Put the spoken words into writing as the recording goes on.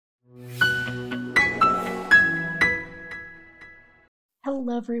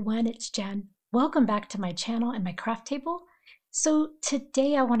Hello everyone, it's Jen. Welcome back to my channel and my craft table. So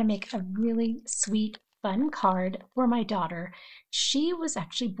today I want to make a really sweet, fun card for my daughter. She was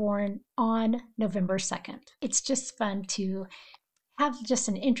actually born on November 2nd. It's just fun to have just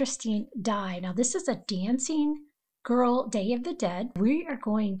an interesting die. Now this is a Dancing Girl Day of the Dead. We are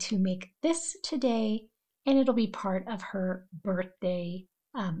going to make this today and it'll be part of her birthday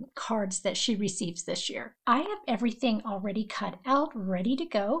cards that she receives this year. I have everything already cut out, ready to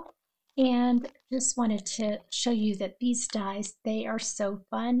go, and just wanted to show you that these dies, they are so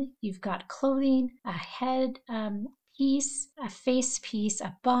fun. You've got clothing, a head piece, a face piece,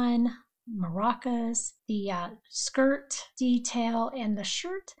 a bun, maracas, the skirt detail, and the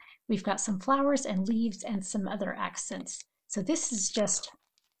shirt. We've got some flowers and leaves and some other accents. So this is just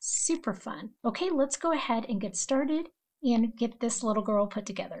super fun. Okay, let's go ahead and get started and get this little girl put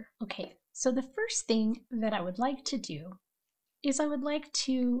together. Okay, so the first thing that I would like to do is I would like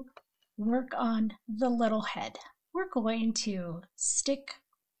to work on the little head. We're going to stick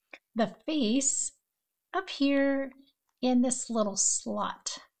the face up here in this little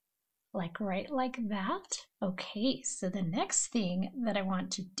slot, like right like that. Okay, so the next thing that I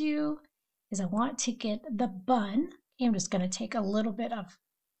want to do is I want to get the bun. I'm just going to take a little bit of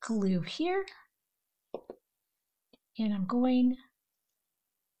glue here. And I'm going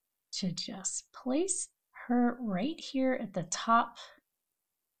to just place her right here at the top,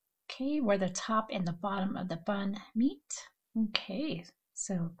 okay, where the top and the bottom of the bun meet. Okay,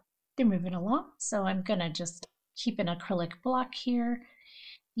 so they're moving along. So I'm gonna just keep an acrylic block here.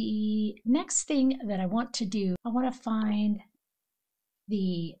 The next thing that I want to do, I want to find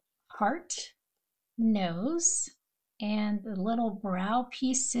the heart, nose, and the little brow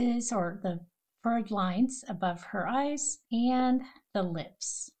pieces or the furrowed lines above her eyes and the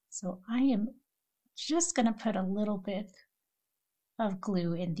lips. So I am just going to put a little bit of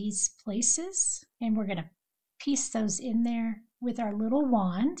glue in these places and we're going to piece those in there with our little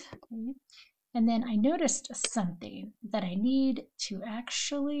wand. Okay. And then I noticed something that I need to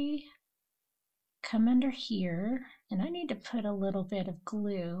actually come under here, and I need to put a little bit of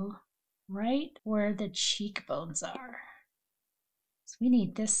glue right where the cheekbones are. So we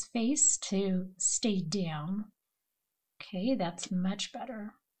need this face to stay down. Okay, that's much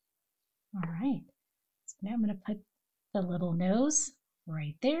better. All right, so now I'm going to put the little nose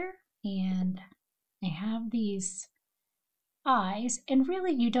right there, and I have these eyes, and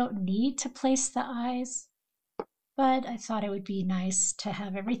really you don't need to place the eyes, but I thought it would be nice to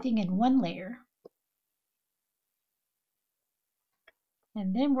have everything in one layer.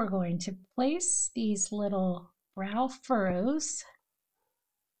 And then we're going to place these little brow furrows.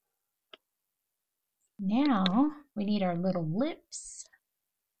 Now we need our little lips.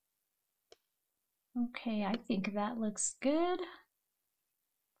 Okay, I think that looks good.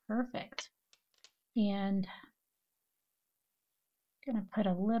 Perfect. And I'm going to put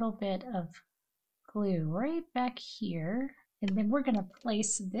a little bit of glue right back here. And then we're going to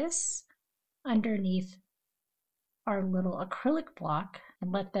place this underneath our little acrylic block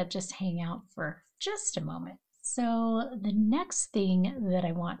and let that just hang out for just a moment. So the next thing that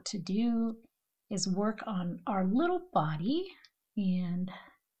I want to do is work on our little body, and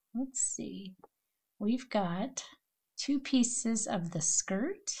let's see, we've got two pieces of the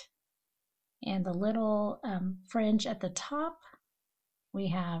skirt and the little fringe at the top. We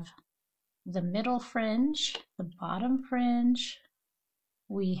have the middle fringe, the bottom fringe,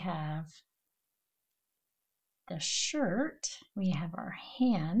 we have the shirt, we have our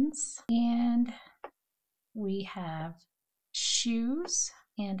hands, and we have shoes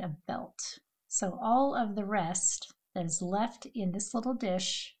and a belt. So all of the rest that is left in this little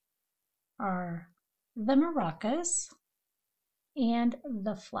dish are the maracas and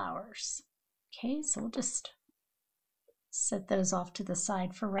the flowers. Okay, so we'll just set those off to the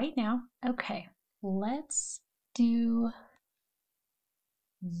side for right now. Okay, let's do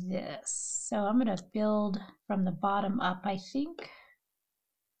this. So I'm going to build from the bottom up, I think.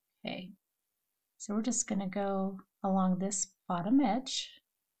 Okay, so we're just going to go along this bottom edge.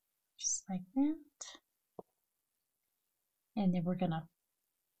 Just like that. And then we're going to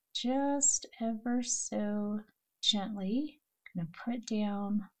just ever so gently going to put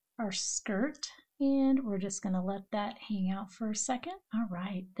down our skirt, and we're just going to let that hang out for a second. All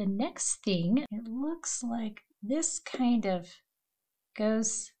right, the next thing, it looks like this kind of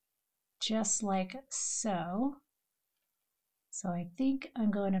goes just like so. So I think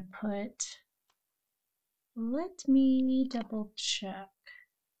I'm going to put, let me double check.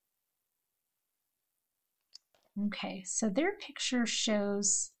 Okay, so their picture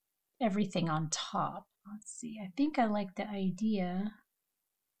shows everything on top. Let's see, I think I like the idea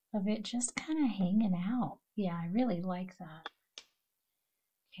of it just kind of hanging out. Yeah, I really like that.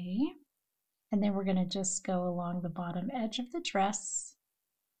 Okay, and then we're going to just go along the bottom edge of the dress.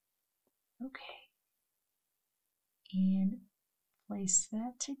 Okay, and place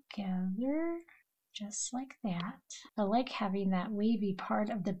that together just like that. I like having that wavy part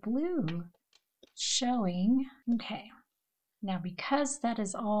of the blue showing. Okay, now because that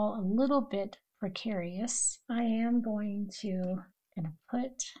is all a little bit precarious, I am going to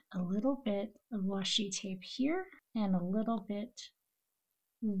put a little bit of washi tape here and a little bit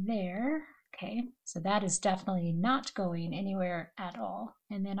there. Okay, so that is definitely not going anywhere at all.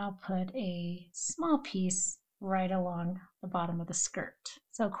 And then I'll put a small piece right along the bottom of the skirt.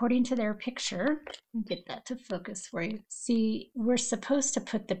 So according to their picture, get that to focus for you. See, we're supposed to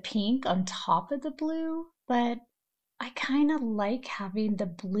put the pink on top of the blue, but I kind of like having the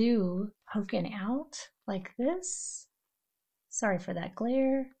blue poking out like this. Sorry for that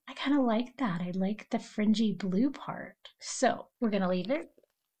glare. I kind of like that. I like the fringy blue part. So we're going to leave it.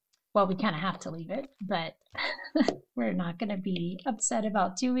 Well, we kind of have to leave it, but we're not going to be upset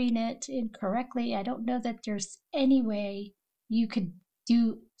about doing it incorrectly. I don't know that there's any way you could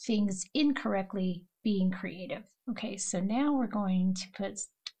do things incorrectly being creative. Okay, so now we're going to put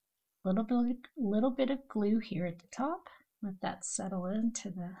a little bit of glue here at the top. Let that settle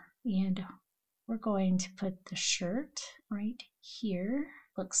into and we're going to put the shirt right here.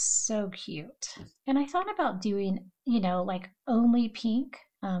 Looks so cute. And I thought about doing, like only pink,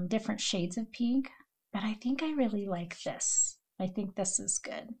 different shades of pink, but I think I really like this. I think this is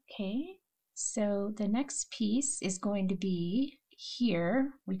good. Okay, so the next piece is going to be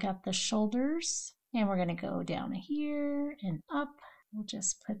here. We got the shoulders and we're going to go down here and up. We'll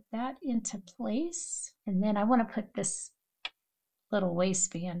just put that into place. And then I want to put this little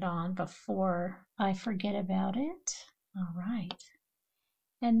waistband on before I forget about it. All right.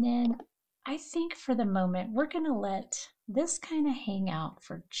 And then I think for the moment, we're going to let this kind of hang out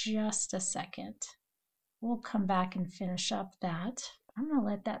for just a second. We'll come back and finish up that. I'm going to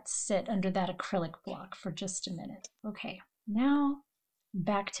let that sit under that acrylic block for just a minute. Okay, now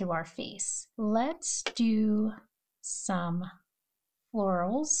back to our face. Let's do some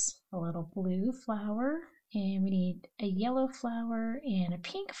florals, a little blue flower, and we need a yellow flower and a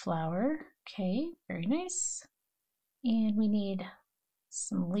pink flower. Okay, very nice. And we need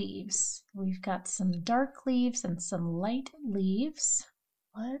some leaves. We've got some dark leaves and some light leaves.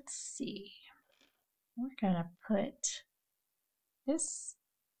 Let's see. We're gonna put this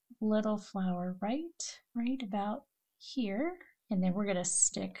little flower right about here, and then we're gonna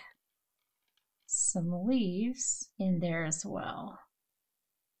stick some leaves in there as well.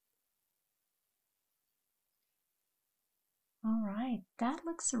 All right, that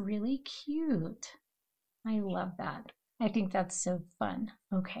looks really cute. I love that. I think that's so fun.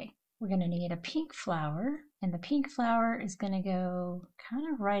 Okay, we're going to need a pink flower, and the pink flower is going to go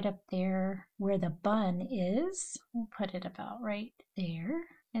kind of right up there where the bun is. We'll put it about right there,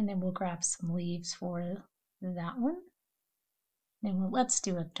 and then we'll grab some leaves for that one. Then let's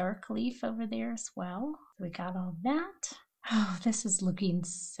do a dark leaf over there as well. We got all that. Oh, this is looking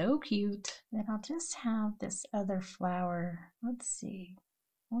so cute. Then I'll just have this other flower. Let's see.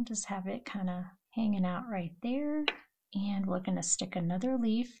 We'll just have it kind of hanging out right there. And we're going to stick another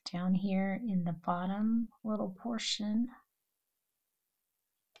leaf down here in the bottom little portion.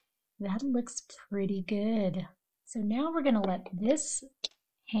 That looks pretty good. So now we're going to let this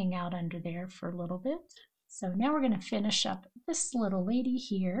hang out under there for a little bit. So now we're going to finish up this little lady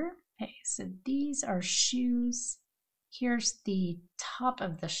here. Okay, so these are shoes. Here's the top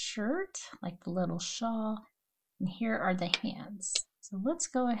of the shirt, like the little shawl, and here are the hands. So let's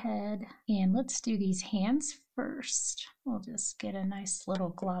go ahead and let's do these hands first. We'll just get a nice little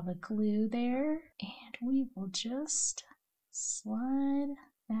glob of glue there, and we will just slide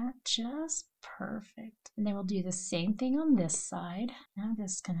that just perfect. And then we'll do the same thing on this side. Now I'm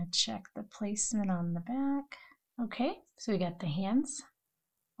just gonna check the placement on the back. Okay, so we got the hands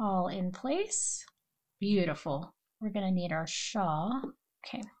all in place. Beautiful. We're gonna need our shawl.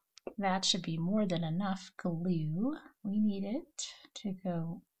 Okay, that should be more than enough glue. We need it to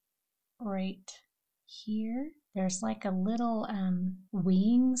go right here. There's like a little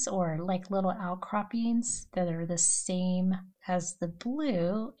wings or like little outcroppings that are the same as the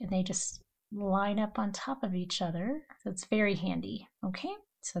blue, and they just line up on top of each other. So it's very handy. Okay,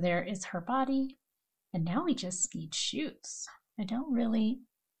 so there is her body, and now we just need shoes. I don't really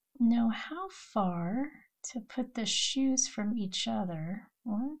know how far to put the shoes from each other.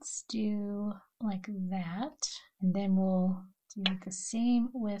 Let's do like that, and then we'll do the same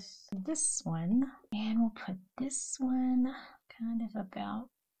with this one, and we'll put this one kind of about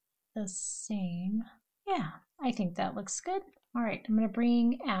the same. Yeah, I think that looks good. All right, I'm going to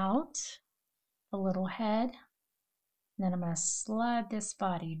bring out the little head. Then I'm going to slide this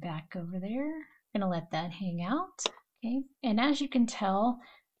body back over there. I'm going to let that hang out. Okay, and as you can tell,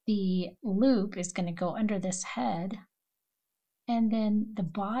 the loop is going to go under this head, and then the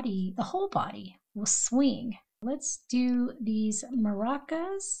body, the whole body, will swing. Let's do these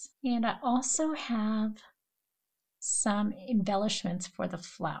maracas, and I also have some embellishments for the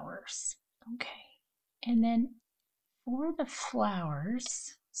flowers. Okay, and then for the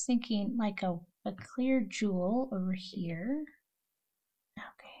flowers, thinking like a clear jewel over here.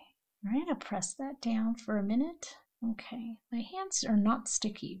 Okay, I'm going to press that down for a minute. Okay, my hands are not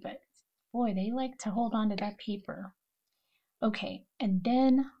sticky, but boy, they like to hold on to that paper. Okay, and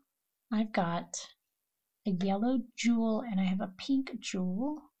then I've got a yellow jewel and I have a pink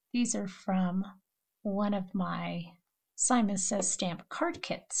jewel. These are from one of my Simon Says stamp card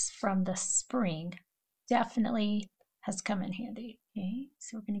kits from the spring. Definitely has come in handy. Okay,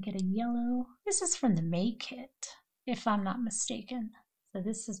 so we're going to get a yellow. This is from the May kit, if I'm not mistaken. So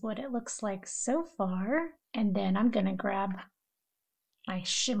this is what it looks like so far. And then I'm going to grab my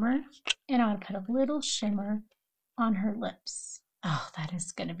shimmer and I'm going to put a little shimmer on her lips. Oh, that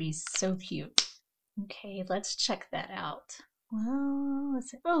is going to be so cute. Okay, let's check that out. Well,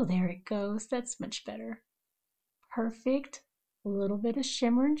 let's see. Oh, there it goes. That's much better. Perfect. A little bit of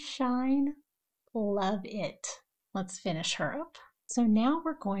shimmer and shine. Love it. Let's finish her up. So now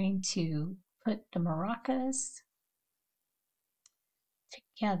we're going to put the maracas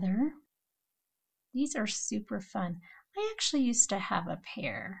together. These are super fun. I actually used to have a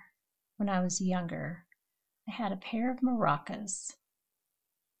pair when I was younger. I had a pair of maracas.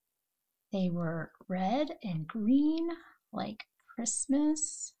 They were red and green, like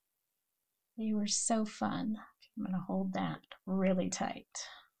Christmas. They were so fun. I'm going to hold that really tight.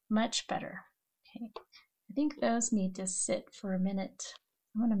 Much better. Okay. I think those need to sit for a minute.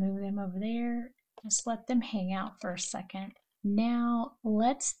 I'm going to move them over there. Just let them hang out for a second. Now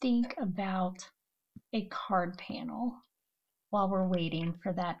let's think about a card panel while we're waiting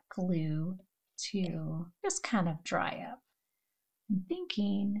for that glue to just kind of dry up. I'm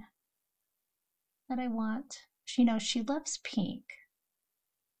thinking that I want, you know, she loves pink.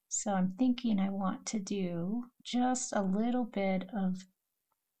 So I'm thinking I want to do just a little bit of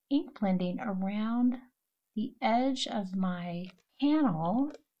ink blending around the edge of my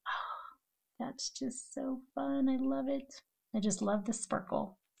panel. Oh, that's just so fun. I love it. I just love the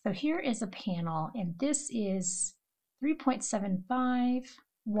sparkle. So here is a panel, and this is 3.75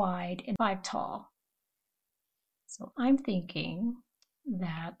 wide and 5 tall. So I'm thinking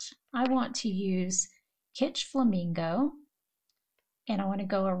that I want to use Kitsch Flamingo, and I want to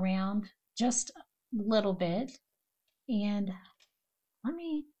go around just a little bit. And let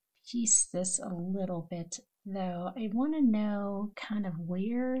me piece this a little bit, though. I want to know kind of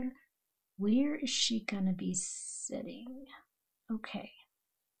where is she going to be sitting? Okay,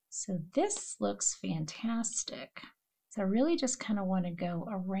 so this looks fantastic. So I really just kind of want to go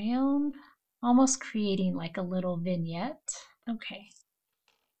around, almost creating like a little vignette. Okay,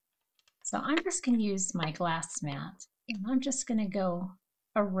 so I'm just going to use my glass mat, and I'm just going to go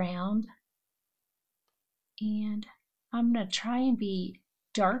around, and I'm going to try and be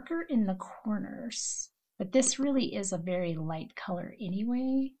darker in the corners, but this really is a very light color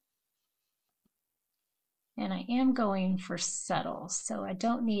anyway. And I am going for subtle, so I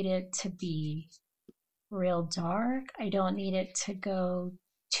don't need it to be real dark. I don't need it to go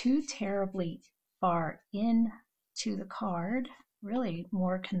too terribly far into the card. Really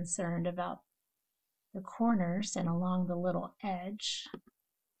more concerned about the corners and along the little edge.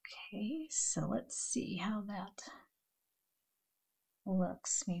 Okay, so let's see how that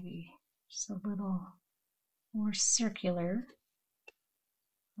looks. Maybe just a little more circular.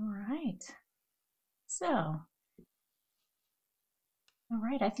 All right. So, all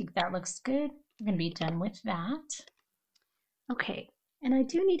right, I think that looks good. We're going to be done with that. Okay, and I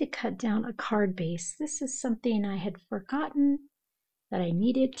do need to cut down a card base. This is something I had forgotten that I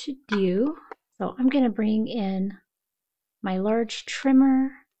needed to do. So I'm going to bring in my large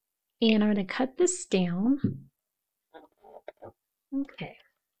trimmer, and I'm going to cut this down. Okay,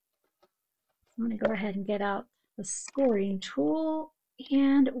 I'm going to go ahead and get out the scoring tool,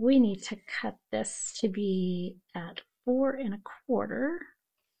 and we need to cut this to be at 4 1/4.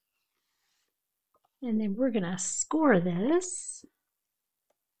 And then we're going to score this.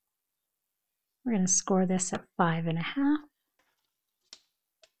 We're going to score this at 5 1/2.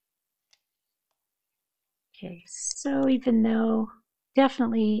 Okay, so even though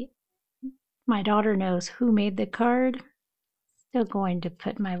definitely my daughter knows who made the card, still going to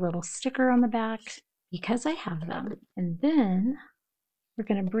put my little sticker on the back because I have them. And then we're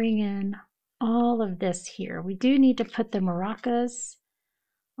going to bring in all of this here. We do need to put the maracas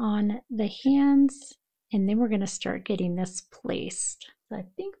on the hands, and then we're going to start getting this placed. So I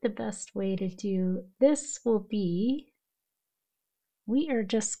think the best way to do this will be, we are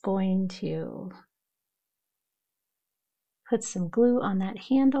just going to put some glue on that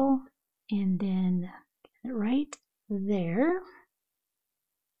handle and then get it right there.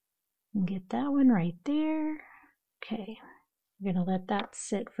 And get that one right there. Okay, we're going to let that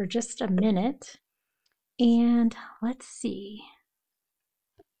sit for just a minute. And let's see,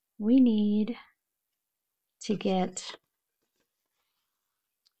 we need to get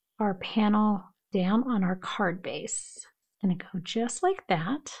our panel down on our card base. I'm going to go just like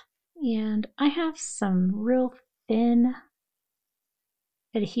that. And I have some real thin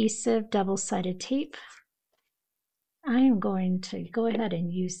adhesive double-sided tape. I am going to go ahead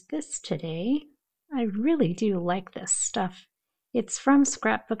and use this today. I really do like this stuff. It's from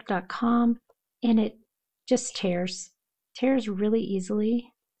scrapbook.com and it just tears really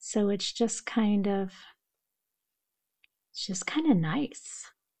easily. So it's just kind of nice.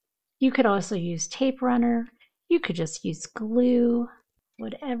 You could also use tape runner. You could just use glue,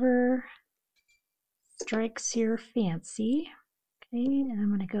 whatever strikes your fancy. Okay, and I'm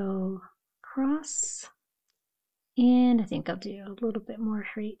going to go across. And I think I'll do a little bit more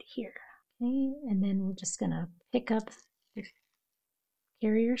right here. Okay, and then we're just going to pick up the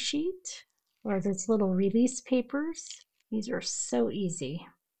carrier sheet or those little release papers. These are so easy.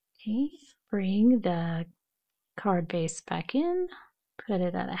 Okay, bring the card base back in, put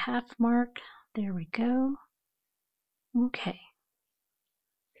it at a half mark. There we go. Okay.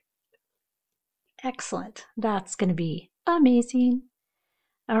 Excellent. That's going to be amazing.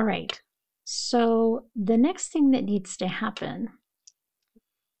 All right. So the next thing that needs to happen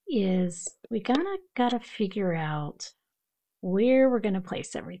is we gotta figure out where we're going to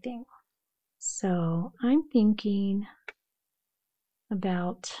place everything. So I'm thinking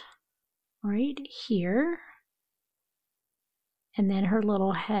about right here, and then her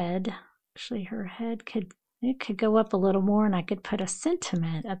little head. Actually, her head could go up a little more, and I could put a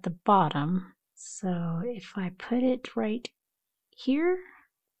sentiment at the bottom. So if I put it right here,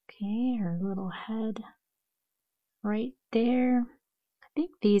 okay, her little head right there. I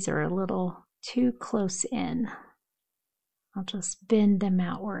think these are a little too close in. I'll just bend them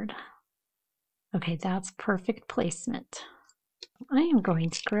outward. Okay, that's perfect placement. I am going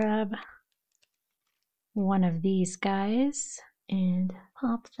to grab one of these guys and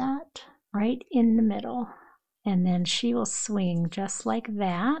pop that right in the middle. And then she will swing just like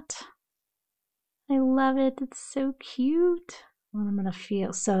that. I love it. It's so cute. What I'm going to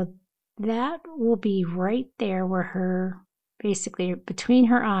feel. So that will be right there where her, basically between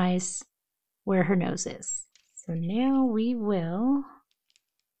her eyes, where her nose is. So now we will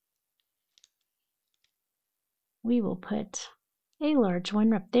put a large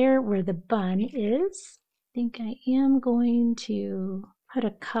one up there where the bun is. I think I am going to put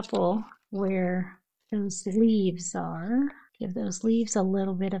a couple where those leaves are. Give those leaves a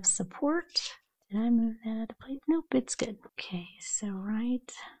little bit of support. Did I move that out of place? Nope, it's good. Okay, so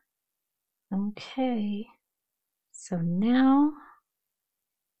right. Okay, so now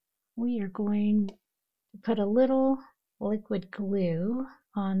we are going to put a little liquid glue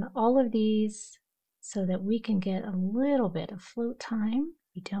on all of these so that we can get a little bit of float time.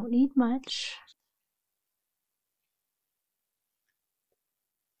 We don't need much.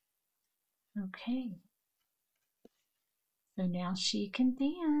 Okay, so now she can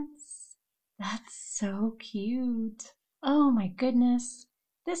dance. That's so cute. Oh my goodness,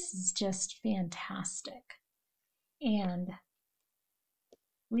 this is just fantastic. And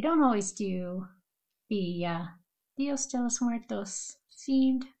we don't always do the Dios de los Muertos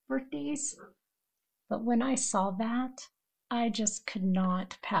themed birthdays, but when I saw that, I just could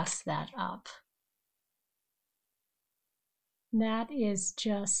not pass that up. That is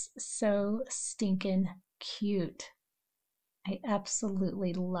just so stinking cute. I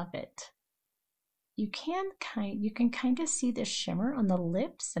absolutely love it. You can kind of see the shimmer on the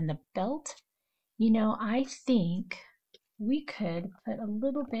lips and the belt. You know, I think we could put a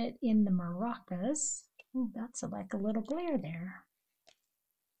little bit in the maracas. Oh, that's like a little glare there.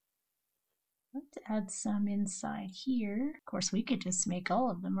 Let's add some inside here. Of course, we could just make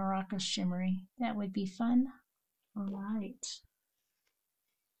all of the maracas shimmery. That would be fun. All right.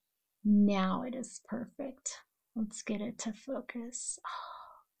 Now it is perfect. Let's get it to focus.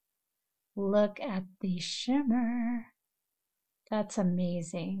 Oh, look at the shimmer. That's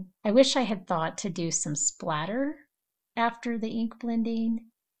amazing. I wish I had thought to do some splatter after the ink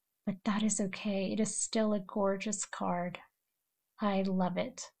blending, but that is okay. It is still a gorgeous card. I love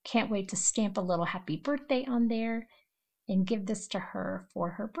it. Can't wait to stamp a little happy birthday on there and give this to her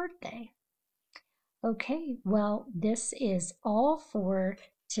for her birthday. Okay, well, this is all for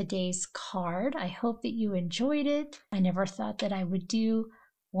today's card. I hope that you enjoyed it. I never thought that I would do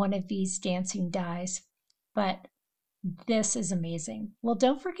one of these dancing dies, but this is amazing. Well,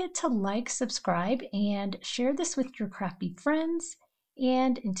 don't forget to like, subscribe, and share this with your crafty friends.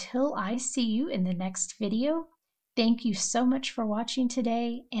 And until I see you in the next video, thank you so much for watching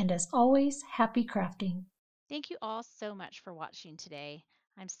today. And as always, happy crafting. Thank you all so much for watching today.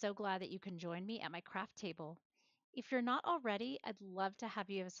 I'm so glad that you can join me at my craft table. If you're not already, I'd love to have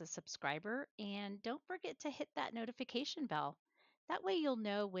you as a subscriber, and don't forget to hit that notification bell. That way you'll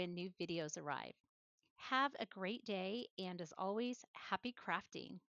know when new videos arrive. Have a great day, and as always, happy crafting.